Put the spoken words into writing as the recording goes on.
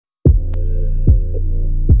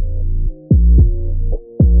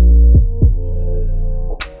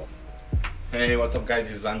Hey, what's up guys,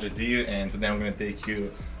 this is Andrei Deiu and today I'm going to take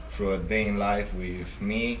you through a day in life with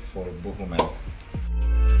me for boohooMAN.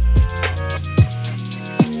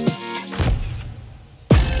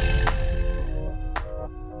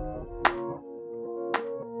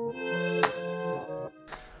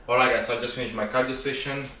 Alright guys, so I just finished my cardio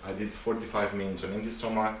session. I did 45 minutes on empty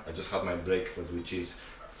stomach. I just had my breakfast, which is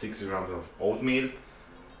 6 grams of oatmeal,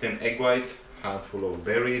 10 egg whites, handful of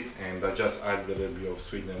berries, and I just added a little bit of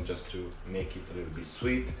sweetener just to make it a little bit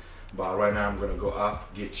sweet. But right now I'm gonna go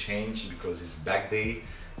up, get changed because it's back day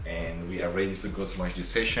and we are ready to go smash this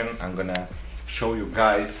session. I'm gonna show you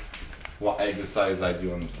guys what exercise I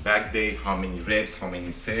do on back day, how many reps, how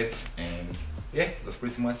many sets, and yeah, that's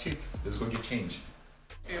pretty much it. Let's go get changed.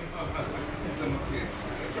 I'm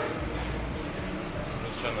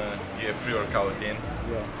just trying to get a pre-workout in.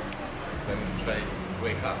 Yeah. Let me try to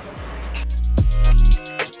wake up.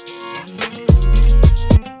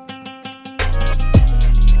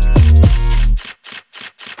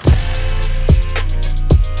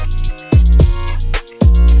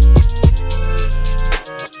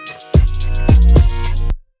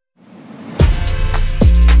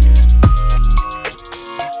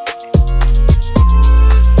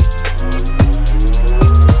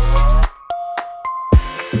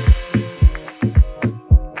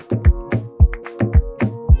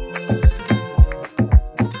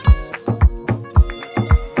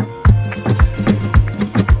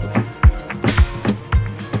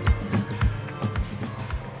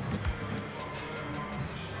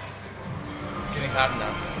 Hard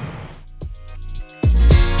now.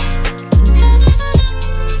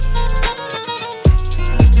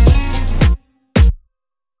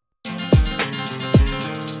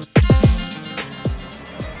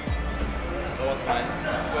 That was my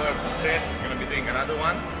third set. I'm gonna be doing another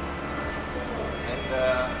one, and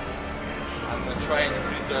I'm gonna try and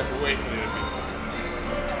increase the weight a little bit.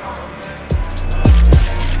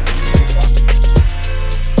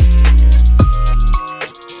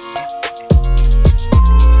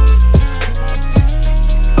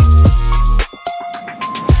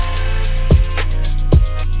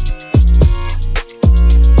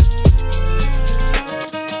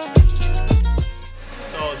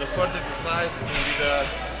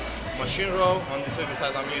 Machine row. On this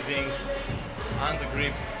exercise I'm using under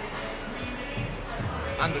grip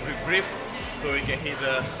grip, so we can hit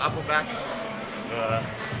the upper back,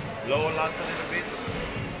 lower lats a little bit.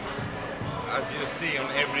 As you see on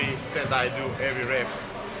every set that I do, every rep,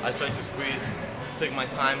 I try to squeeze, take my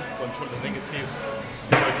time, control the negative,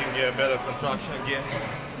 so I can get a better contraction, get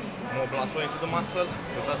more blood flow into the muscle,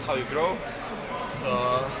 because that's how you grow.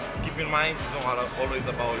 So keep in mind, it's not always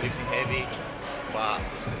about lifting heavy, but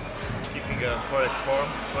keeping a correct form,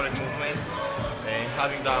 correct movement, and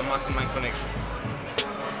having that muscle-mind connection.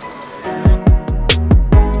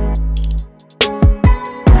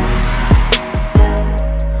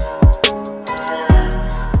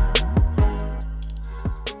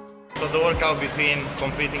 So the workout between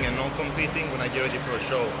competing and non-competing, when I get ready for a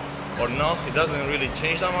show or not, it doesn't really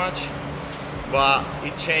change that much, but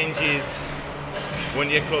it changes when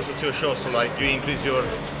you get closer to a show. So like you increase your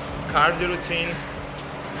cardio routine,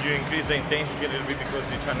 you increase the intensity a little bit because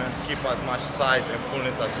you're trying to keep as much size and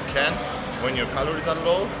fullness as you can when your calories are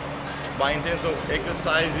low. But in terms of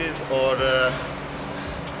exercises or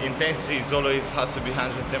intensity, it always has to be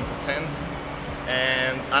 110%.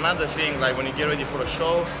 And another thing, like when you get ready for a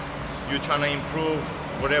show, you're trying to improve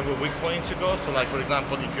whatever weak point you go. So like for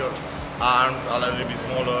example, if your arms are a little bit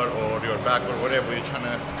smaller or your back or whatever, you're trying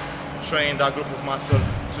to train that group of muscle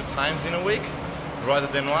 2 times in a week rather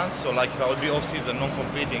than once. So like if I would be off season,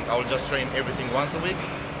 non-competing, I will just train everything once a week.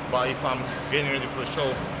 But if I'm getting ready for a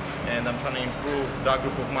show and I'm trying to improve that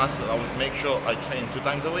group of muscle, I will make sure I train 2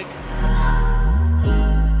 times a week.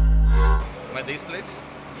 My day splits.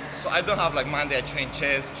 So I don't have like Monday I train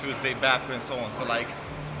chest, Tuesday back and so on. So like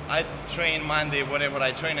I train Monday whatever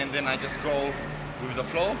I train, and then I just go with the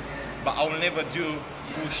flow. But I will never do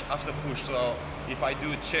push after push. So if I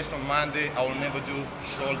do chest on Monday, I will never do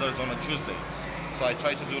shoulders on a Tuesday. So I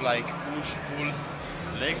try to do like push, pull,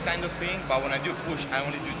 legs kind of thing. But when I do push, I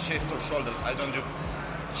only do chest or shoulders. I don't do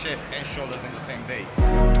chest and shoulders on the same day.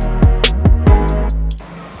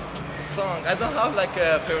 Song, I don't have like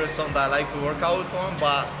a favorite song that I like to work out on,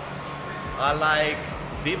 but I like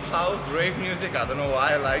deep house, rave music. I don't know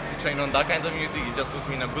why I like to train on that kind of music. It just puts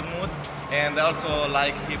me in a good mood. And I also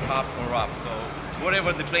like hip hop or rap. So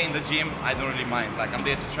whatever they play in the gym, I don't really mind. Like I'm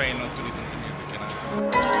there to train, not to listen to music, you know.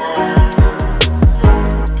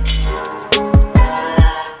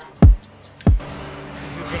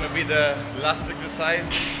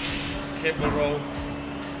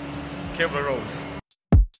 cable rows.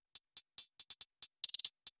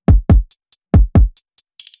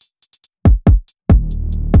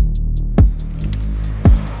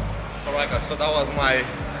 Alright guys, so that was my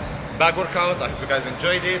back workout. I hope you guys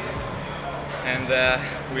enjoyed it. And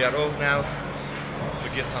we are off now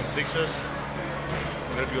to get some pictures.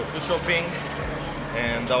 We're gonna do a food shopping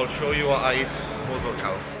and I'll show you what I eat post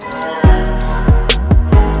workout.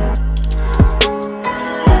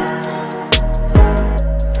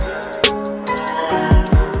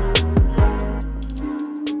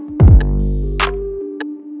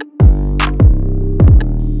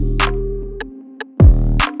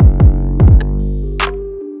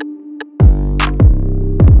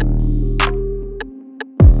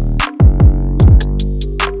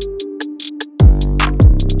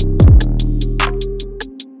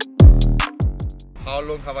 How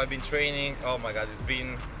long have I been training? Oh my god, it's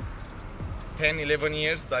been 10-11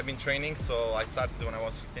 years that I've been training. So I started when I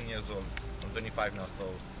was 15 years old. I'm 25 now, so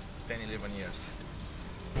 10-11 years.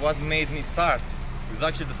 What made me start is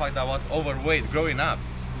actually the fact that I was overweight growing up.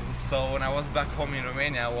 So when I was back home in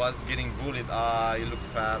Romania, I was getting bullied. You look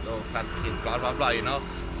fat, oh fat kid, blah blah blah, you know.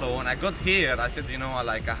 So when I got here, I said, you know,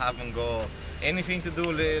 like I haven't got anything to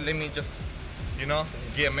do. Let me just, you know,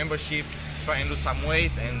 get a membership, try and lose some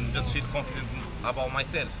weight, and just feel confident about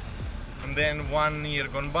myself. And then 1 year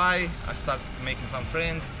gone by, I started making some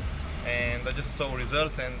friends, and I just saw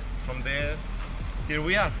results, and from there, here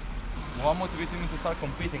we are. What motivated me to start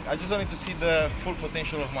competing? I just wanted to see the full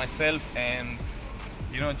potential of myself, and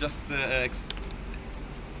you know, just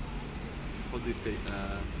what do you say?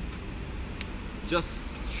 Just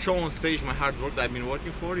show on stage my hard work that I've been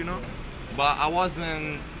working for, you know. But I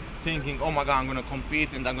wasn't thinking, oh my god, I'm gonna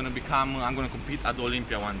compete and I'm gonna compete at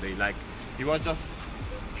Olympia one day. Like, it was just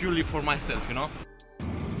purely for myself, you know.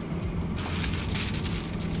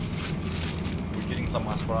 We're getting some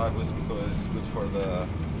asparagus because it's good for the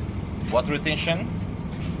water retention.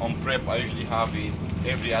 On prep, I usually have it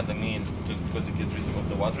every other meal just because it gets rid of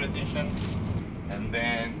the water retention. And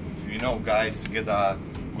then, you know guys, to get a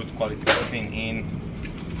good quality protein in,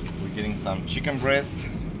 we're getting some chicken breast.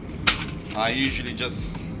 I usually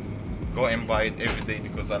just go and buy it every day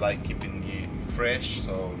because I like keeping it fresh,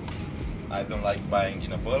 so I don't like buying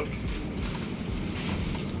in a bulk.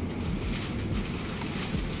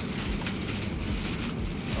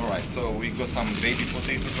 Alright, so we got some baby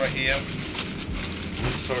potatoes right here.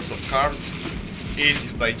 Good source of carbs, easy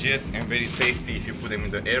to digest and very tasty if you put them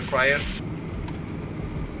in the air fryer.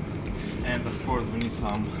 And of course we need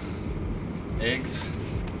some eggs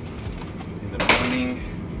in the morning.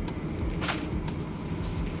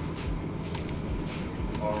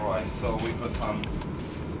 Alright, so we got some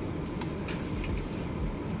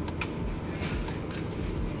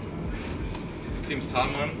steamed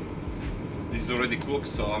salmon. This is already cooked,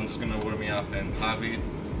 so I'm just gonna warm it up and have it.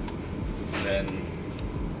 Then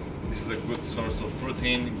this is a good source of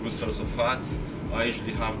protein, good source of fats. I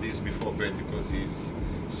usually have this before bed because it's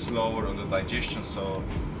slower on the digestion, so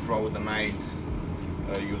throughout the night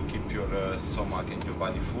you'll keep your stomach and your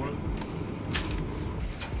body full.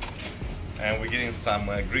 And we're getting some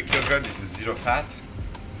Greek yogurt. This is 0 fat.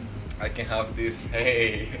 I can have this.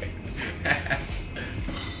 Hey,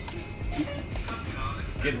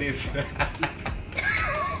 get this.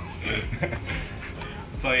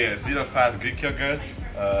 So yeah, 0 fat Greek yogurt.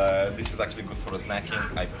 This is actually good for snacking.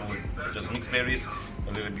 I put just mixed berries,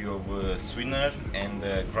 a little bit of sweetener, and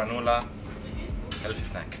granola. Healthy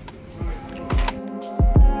snack.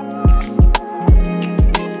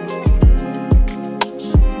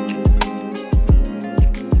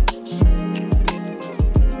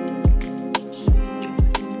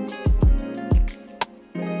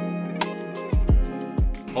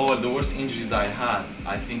 Oh, the worst injury that I had,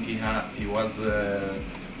 I think it was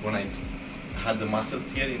when I had the muscle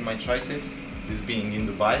tear in my triceps, this being in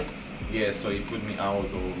Dubai. Yeah, so it put me out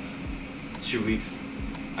of 2 weeks.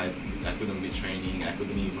 I couldn't be training, I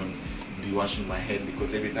couldn't even be washing my head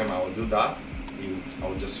because every time I would do that, I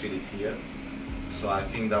would just feel it here. So I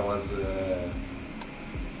think that was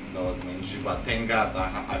my injury, but thank God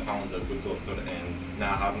I found a good doctor and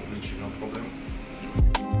now I haven't reached no problem.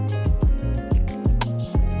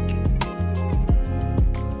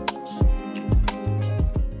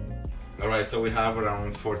 Alright, so we have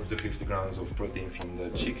around 40 to 50 grams of protein from the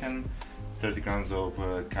chicken, 30 grams of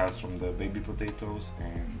carbs from the baby potatoes,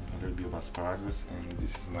 and a little bit of asparagus, and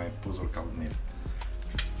this is my post-workout meal.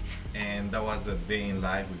 And that was a day in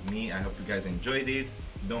life with me. I hope you guys enjoyed it.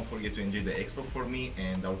 Don't forget to enjoy the expo for me,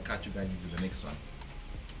 and I'll catch you guys in the next one.